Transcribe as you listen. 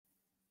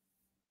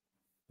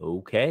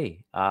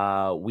Okay,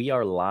 we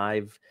are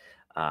live.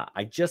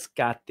 I just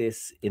got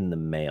this in the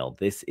mail.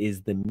 This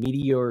is the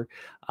Meteor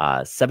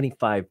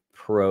 75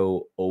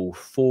 Pro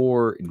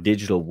 04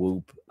 digital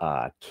whoop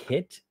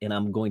kit, and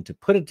I'm going to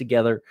put it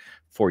together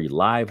for you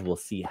live. We'll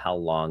see how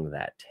long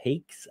that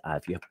takes.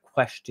 If you have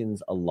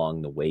questions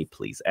along the way,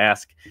 please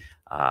ask.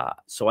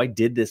 So I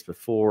did this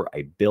before.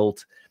 I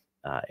built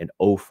an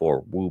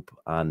 04 whoop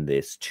on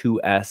this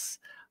 2S.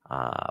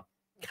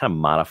 Kind of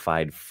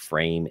modified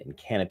frame and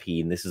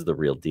canopy, and this is the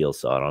real deal,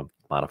 so I don't have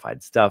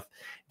modified stuff.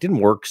 It didn't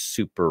work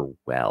super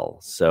well,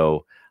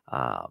 so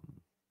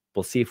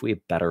we'll see if we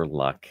have better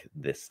luck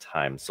this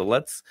time. So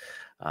let's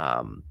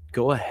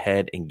go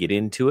ahead and get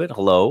into it.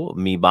 Hello,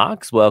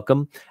 MeBox,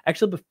 welcome.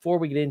 Actually, before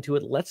we get into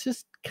it, let's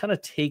just kind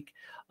of take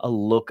a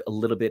look a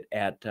little bit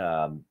at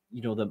the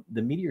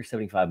Meteor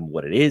 75 and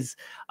what it is.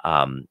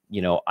 I've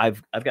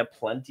got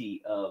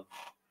plenty of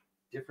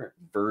different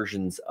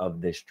versions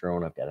of this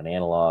drone. I've got an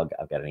analog,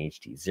 I've got an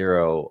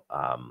HD0.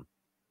 I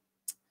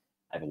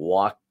have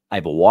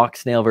a walk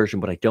snail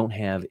version. What I don't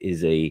have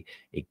is a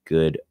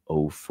good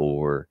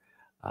 04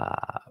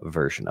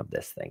 version of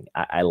this thing.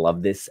 I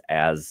love this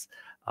as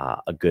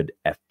a good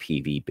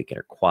FPV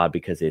beginner quad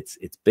because it's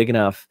big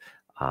enough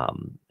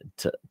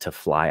to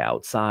fly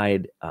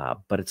outside,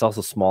 but it's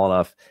also small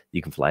enough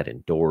you can fly it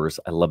indoors.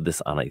 I love this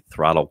on a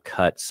throttle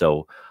cut,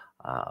 so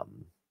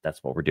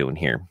that's what we're doing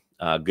here.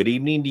 Good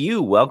evening to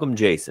you. Welcome,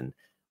 Jason.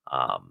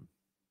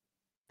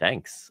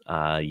 Thanks.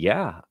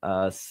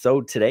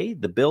 So today,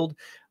 the build,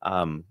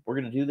 we're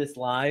going to do this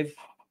live.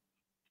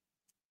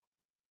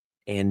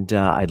 And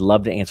I'd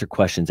love to answer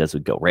questions as we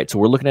go, right? So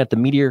we're looking at the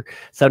Meteor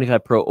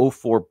 75 Pro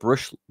 04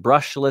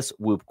 brushless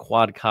whoop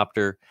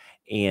quadcopter.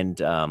 And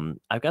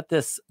I've got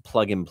this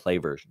plug-and-play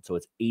version. So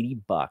it's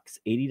 $80.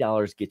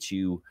 $80 gets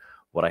you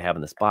what I have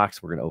in this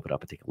box. We're going to open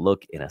up and take a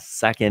look in a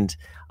second.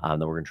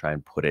 Then we're going to try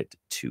and put it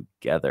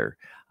together.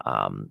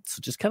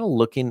 So just kind of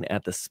looking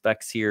at the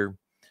specs here.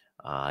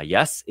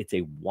 Yes, it's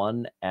a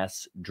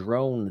 1S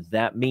drone.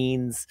 That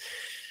means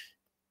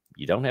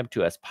you don't have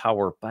 2S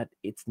power, but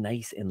it's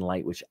nice and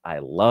light, which I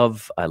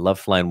love. I love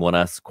flying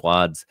 1S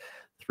quads,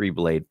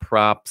 3-blade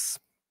props.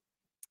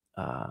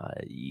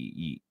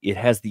 It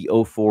has the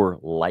 04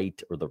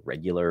 light or the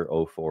regular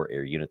 04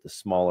 air unit, the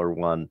smaller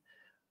one.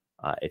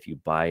 If you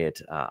buy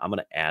it, I'm going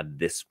to add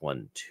this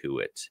one to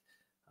it.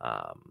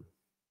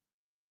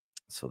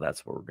 So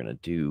that's what we're going to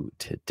do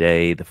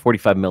today. The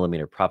 45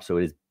 millimeter prop, so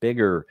it is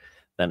bigger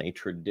than a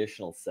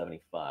traditional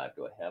 75.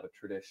 Do I have a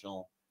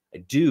traditional? I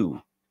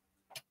do.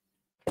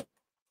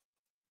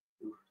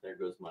 Ooh, there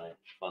goes my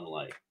fun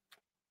light.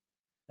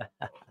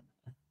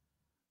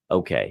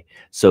 Okay,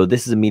 so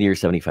this is a Meteor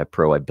 75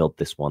 Pro. I built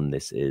this one.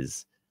 This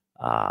is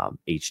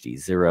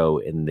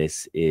HD0, and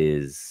this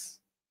is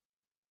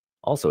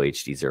also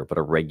HD0, but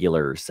a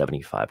regular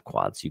 75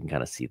 quad. So you can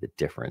kind of see the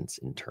difference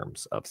in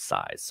terms of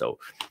size. So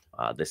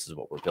this is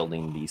what we're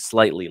building, the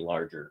slightly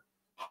larger.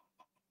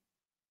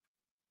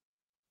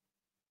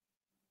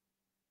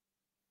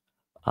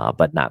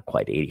 But not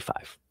quite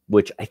 85,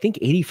 which I think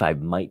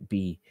 85 might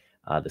be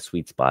the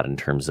sweet spot in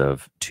terms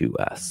of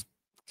 2S.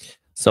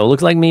 So it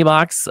looks like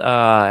MeBox.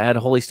 I had a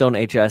Holystone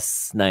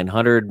HS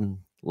 900,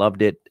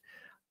 loved it.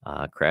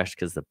 Crashed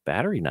because the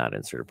battery not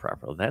inserted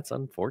properly. That's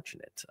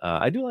unfortunate.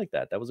 I do like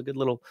that. That was a good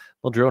little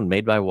drone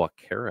made by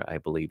Wakera, I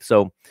believe.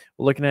 So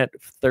we're looking at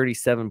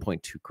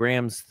 37.2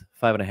 grams,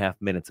 5.5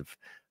 minutes of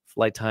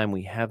flight time.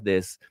 We have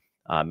this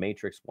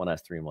Matrix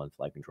 1S 3-in-1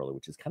 flight controller,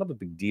 which is kind of a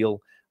big deal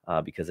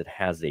because it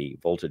has a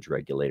voltage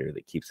regulator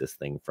that keeps this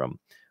thing from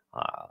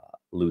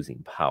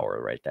losing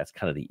power, right? That's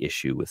kind of the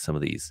issue with some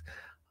of these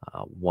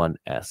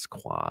 1S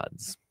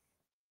quads.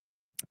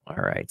 All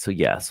right, so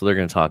yeah, so they're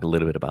going to talk a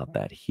little bit about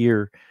that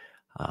here.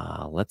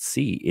 Let's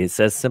see. It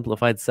says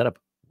simplified setup.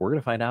 We're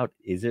going to find out,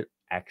 is it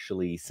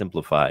actually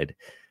simplified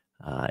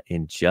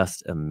in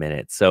just a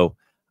minute. So,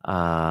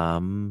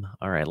 all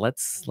right,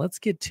 let's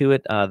get to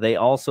it. They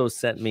also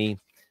sent me,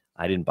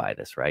 I didn't buy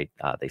this, right?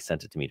 They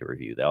sent it to me to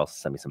review. They also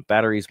sent me some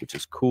batteries, which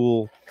is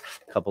cool.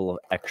 A couple of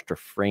extra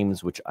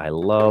frames, which I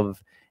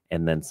love,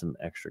 and then some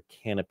extra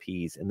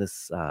canopies. And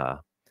this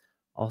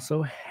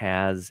also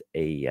has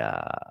a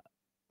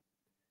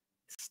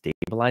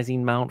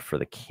stabilizing mount for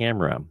the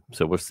camera.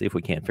 So we'll see if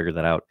we can't figure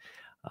that out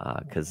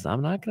because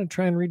I'm not going to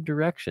try and read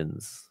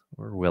directions,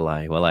 or will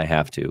I? Well, I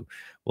have to.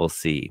 We'll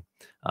see.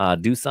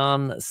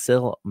 Dusan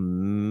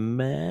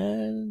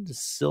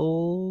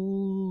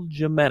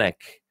Siljamenic.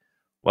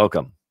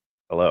 Welcome.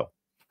 Hello.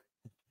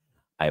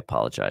 I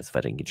apologize if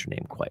I didn't get your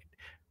name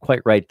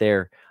quite right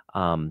there.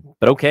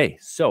 But okay,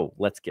 so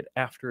let's get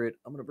after it.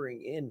 I'm going to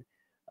bring in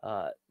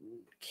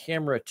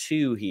camera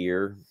 2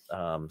 here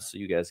so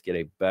you guys get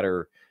a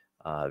better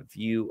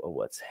view of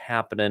what's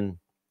happening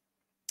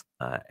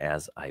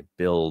as I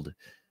build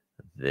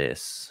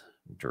this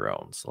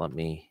drone. So let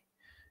me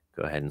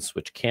go ahead and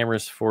switch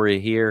cameras for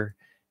you here,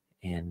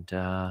 and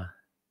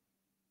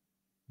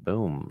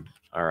boom.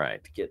 All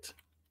right, get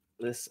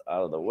this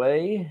out of the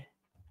way.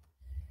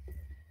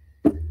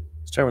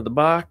 Start with the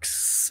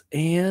box,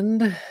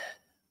 and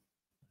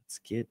let's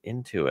get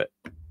into it.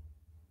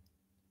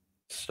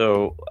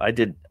 So I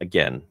did,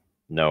 again,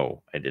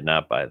 no, I did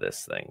not buy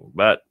this thing,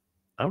 but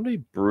I'm gonna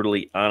be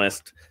brutally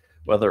honest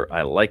whether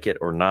I like it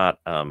or not.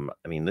 I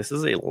mean, this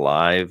is a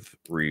live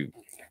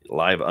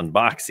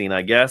unboxing,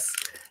 I guess,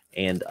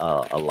 and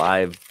a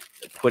live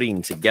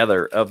putting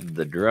together of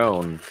the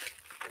drone.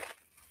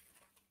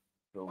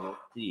 So we'll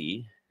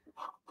see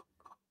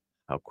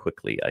how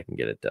quickly I can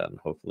get it done.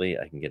 Hopefully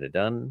I can get it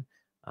done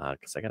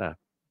because I gotta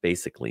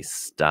basically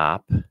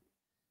stop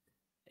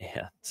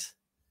at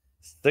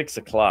 6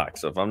 o'clock.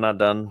 So if I'm not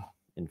done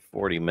in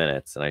 40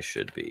 minutes, and I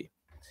should be,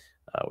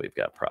 we've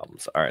got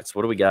problems. All right, so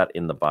what do we got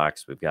in the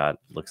box? We've got,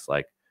 looks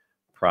like,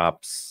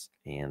 props,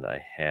 and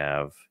I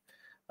have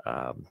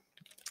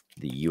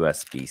the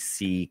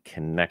USB-C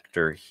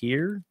connector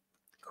here.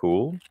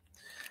 Cool.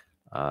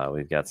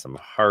 We've got some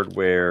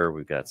hardware.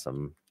 We've got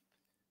some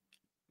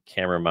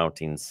camera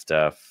mounting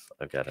stuff.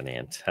 I've got an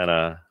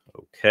antenna.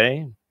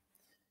 Okay.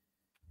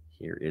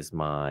 Here is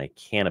my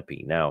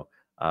canopy. Now,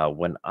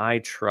 when I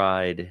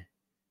tried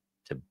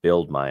to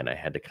build mine, I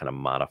had to kind of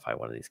modify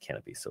one of these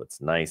canopies. So it's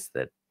nice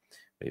that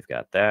we've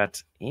got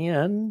that.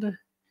 And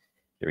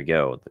here we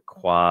go, the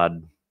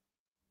quad.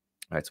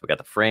 All right, so we got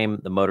the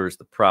frame, the motors,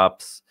 the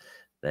props.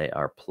 They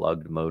are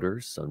plugged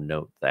motors, so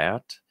note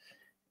that.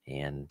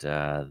 And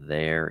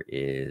there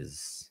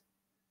is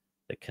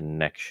the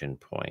connection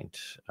point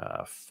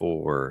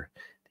for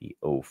the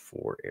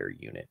 04 air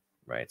unit,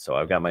 right? So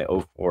I've got my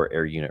 04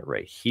 air unit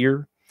right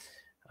here.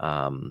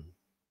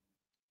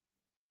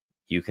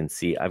 You can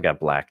see I've got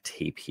black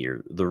tape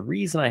here. The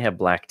reason I have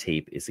black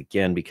tape is,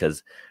 again,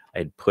 because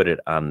I'd put it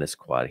on this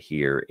quad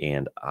here,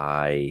 and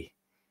I,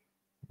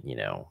 you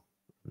know,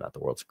 not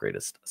the world's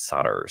greatest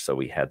solderer, so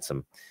we had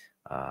some,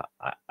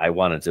 I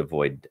wanted to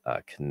avoid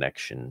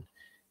connection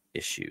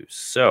issues.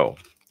 So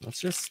let's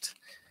just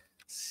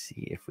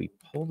see if we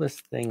pull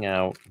this thing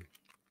out,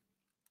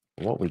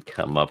 what we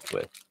come up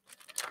with.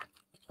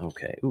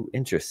 Okay, ooh,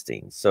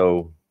 interesting.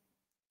 So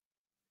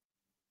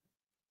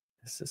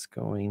is this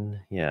going,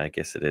 yeah, I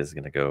guess it is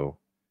going to go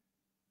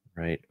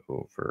right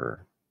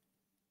over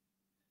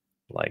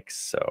like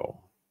so.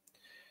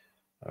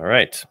 All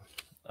right.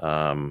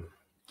 I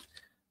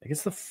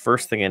guess the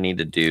first thing I need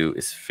to do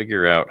is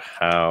figure out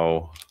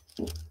how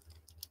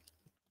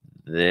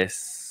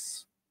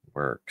this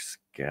works.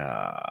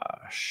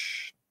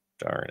 Gosh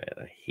darn it,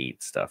 I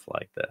hate stuff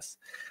like this.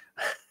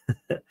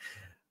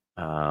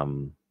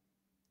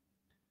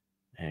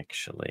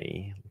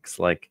 Actually, looks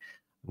like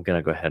I'm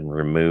gonna go ahead and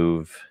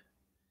remove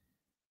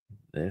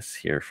this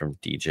here from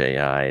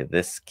DJI,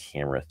 this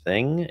camera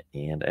thing,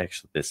 and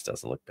actually this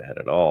doesn't look bad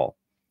at all.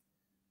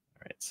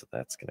 All right, so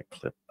that's gonna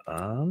clip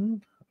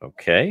on.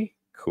 Okay,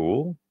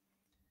 cool.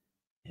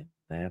 And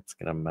that's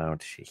gonna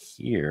mount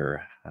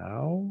here.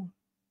 How?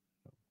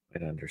 I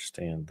don't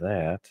understand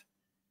that.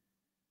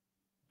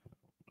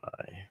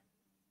 Bye.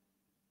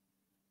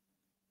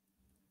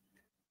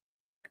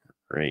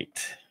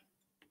 Great.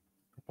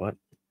 What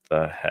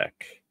the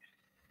heck?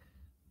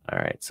 All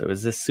right, so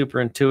is this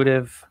super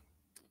intuitive?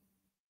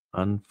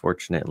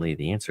 Unfortunately,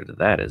 the answer to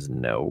that is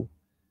no.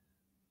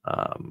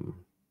 All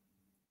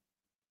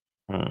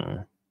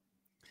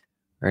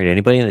right,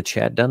 anybody in the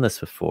chat done this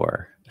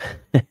before?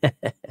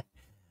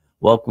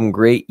 Welcome,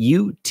 great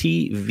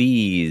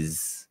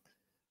UTVs.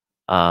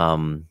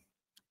 The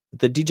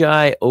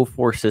DJI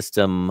 04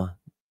 system,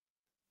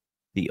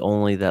 the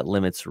only that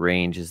limits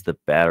range is the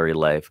battery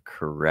life,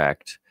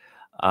 correct?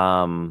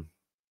 I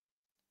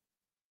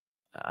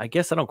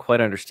guess I don't quite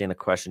understand the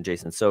question,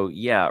 Jason. So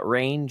yeah,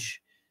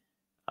 range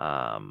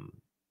on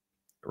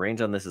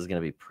this is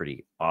going to be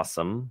pretty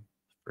awesome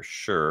for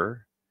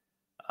sure.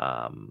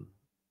 But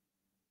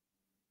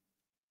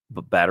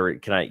battery,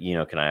 can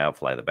I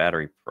outfly the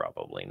battery?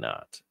 Probably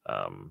not.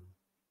 All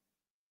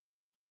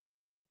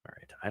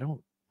right,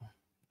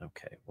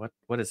 okay,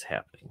 what is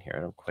happening here? I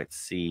don't quite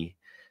see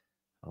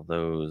how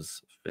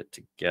those fit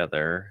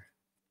together.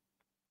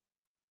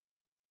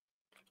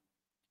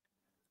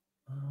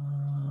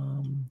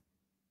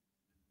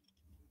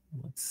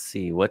 Let's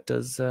see, what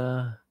does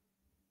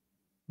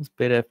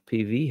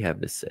BetaFPV have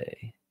to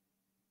say?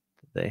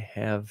 They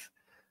have,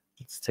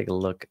 let's take a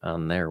look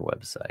on their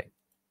website.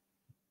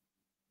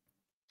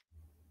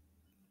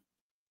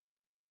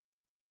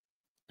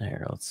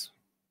 There,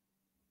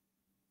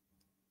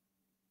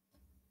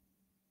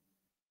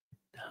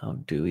 how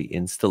do we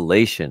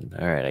installation?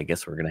 All right, I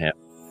guess we're gonna have.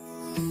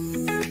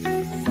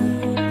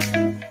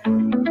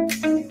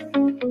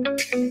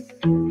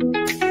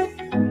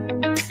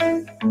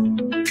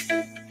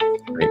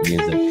 Great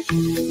music.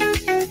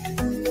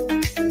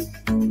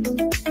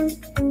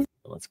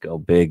 Let's go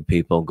big,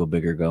 people. Go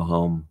big or go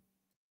home.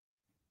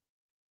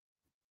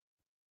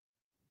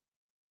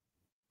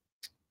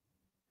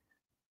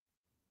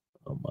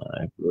 Oh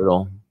my,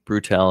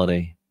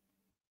 brutality.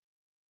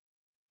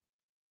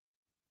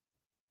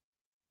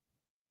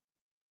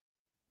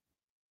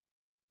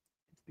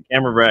 The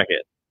camera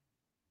bracket.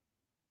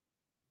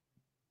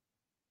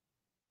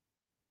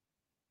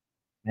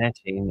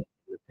 Matching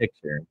the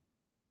picture.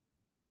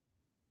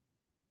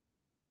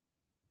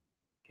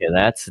 Okay,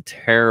 that's a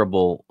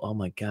terrible, oh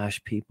my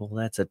gosh, people,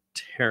 that's a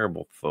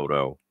terrible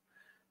photo.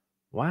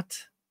 What?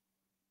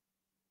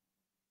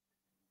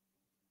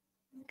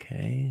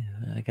 Okay,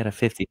 I got a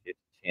 50/50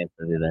 chance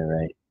to do that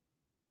right.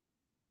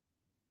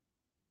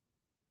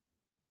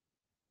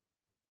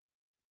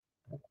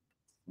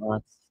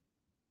 Lots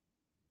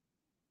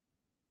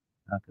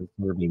of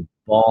absorbing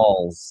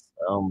balls.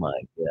 Oh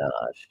my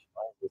gosh,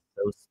 why is it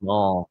so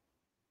small?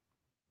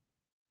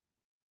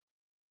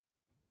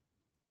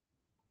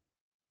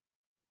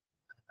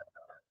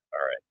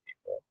 Alright,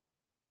 people.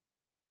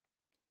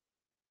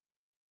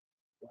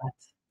 What?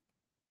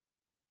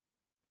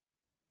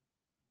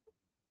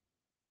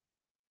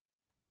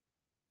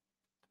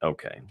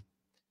 Okay,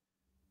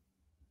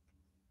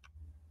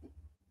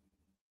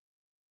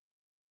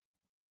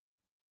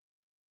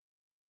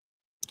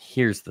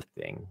 here's the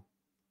thing.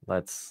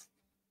 Let's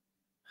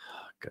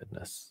oh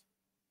goodness.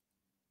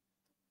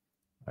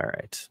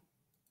 Alright,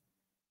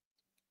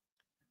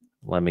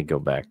 let me go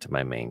back to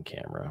my main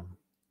camera.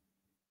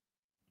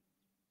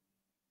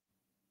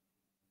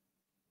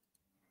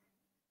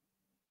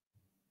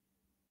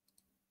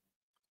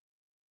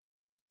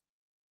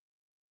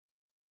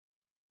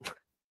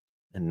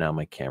 And now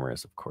my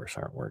cameras, of course,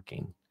 aren't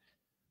working.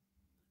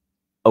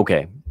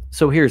 Okay,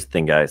 so here's the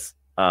thing, guys.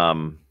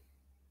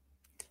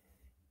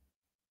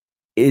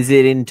 Is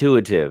it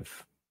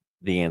intuitive?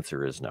 The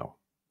answer is no.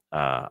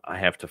 I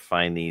have to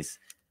find these.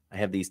 I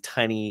have these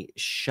tiny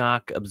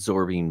shock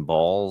absorbing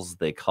balls,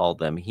 they call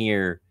them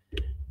here,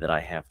 that I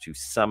have to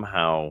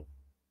somehow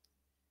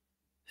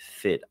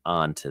fit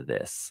onto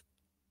this.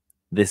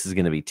 This is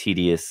going to be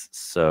tedious,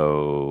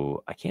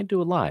 so I can't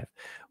do it live,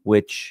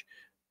 which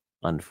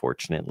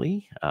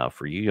unfortunately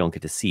for you, you don't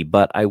get to see.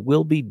 But um, I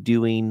will be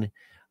doing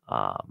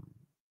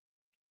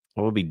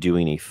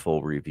a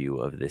full review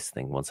of this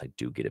thing once I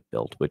do get it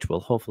built, which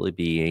will hopefully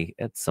be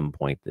at some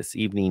point this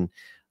evening.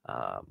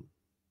 Um,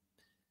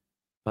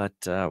 but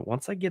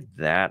once I get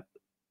that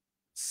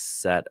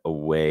set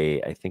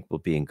away, I think we'll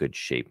be in good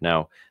shape.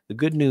 Now, the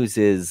good news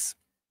is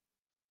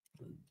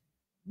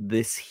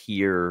this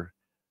here,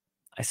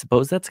 I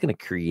suppose that's going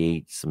to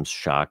create some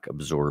shock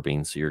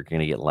absorbing. So you're going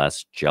to get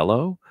less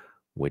jello,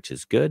 which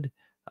is good.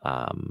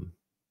 Um,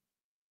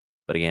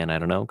 but again, I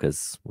don't know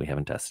because we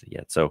haven't tested it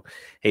yet. So,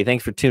 hey,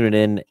 thanks for tuning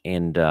in.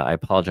 And I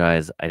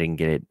apologize I didn't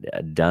get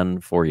it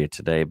done for you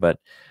today. But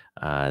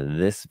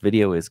this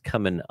video is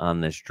coming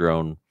on this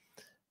drone.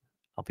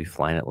 I'll be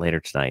flying it later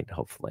tonight,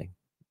 hopefully.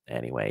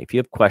 Anyway, if you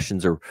have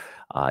questions or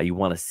you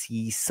want to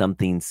see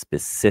something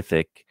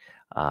specific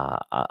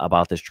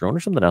about this drone or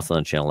something else on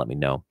the channel, let me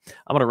know.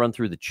 I'm going to run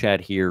through the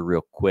chat here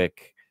real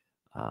quick,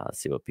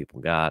 see what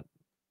people got.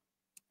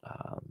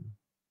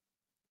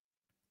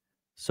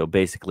 So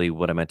basically,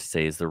 what I meant to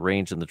say is the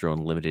range on the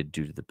drone limited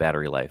due to the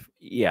battery life.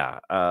 Yeah.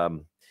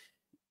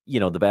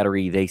 The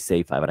battery, they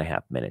say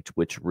 5.5 minutes,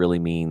 which really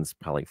means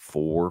probably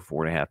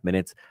 4.5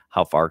 minutes.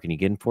 How far can you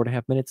get in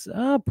 4.5 minutes?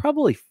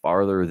 Probably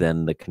farther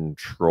than the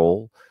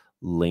control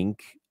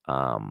link,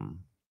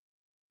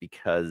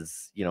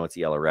 because, it's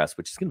the LRS,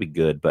 which is going to be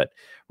good, but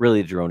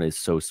really the drone is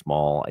so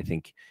small. I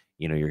think,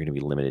 you're going to be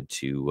limited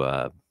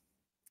to,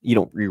 you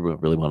don't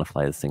really want to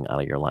fly this thing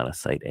out of your line of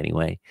sight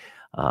anyway.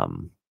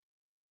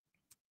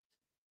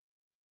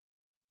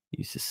 You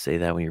used to say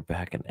that when you're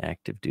back in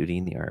active duty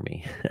in the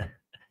Army.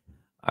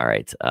 All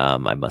right. I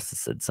must have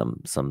said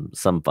some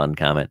fun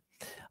comment.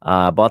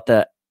 Bought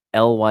the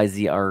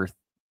LYZR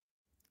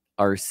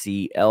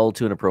RC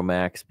L200 Pro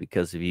Max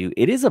because of you.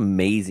 It is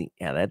amazing.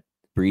 Yeah, that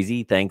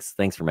Breezy. Thanks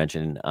for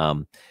mentioning.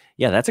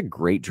 Yeah, that's a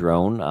great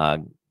drone.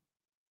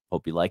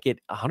 Hope you like it.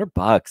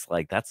 $100.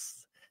 Like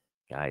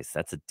guys,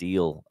 that's a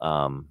deal.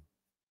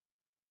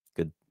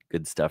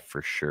 Good stuff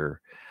for sure.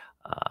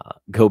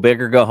 Go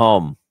big or go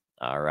home.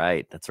 All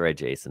right, that's right,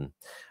 Jason.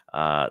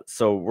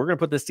 So we're gonna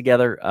put this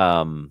together.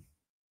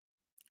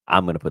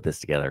 I'm going to put this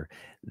together.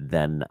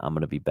 Then I'm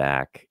going to be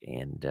back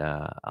and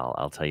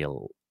I'll tell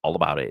you all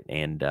about it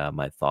and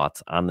my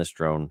thoughts on this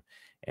drone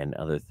and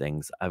other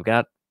things. I've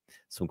got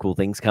some cool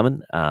things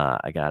coming.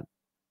 I've got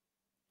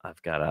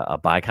a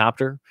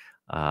bicopter,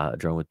 a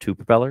drone with 2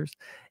 propellers.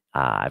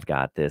 I've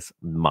got this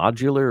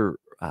modular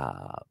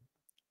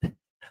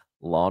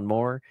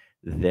lawnmower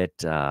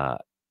that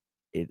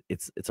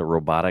it's a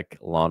robotic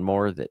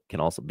lawnmower that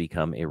can also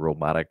become a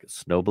robotic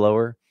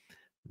snowblower.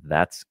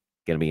 That's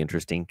going to be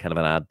interesting, kind of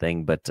an odd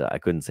thing, but I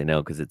couldn't say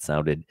no because it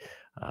sounded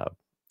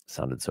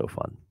so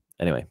fun.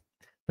 Anyway,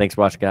 thanks for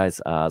watching, guys.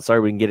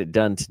 Sorry we didn't get it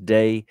done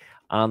today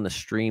on the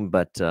stream,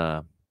 but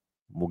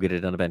we'll get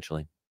it done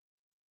eventually.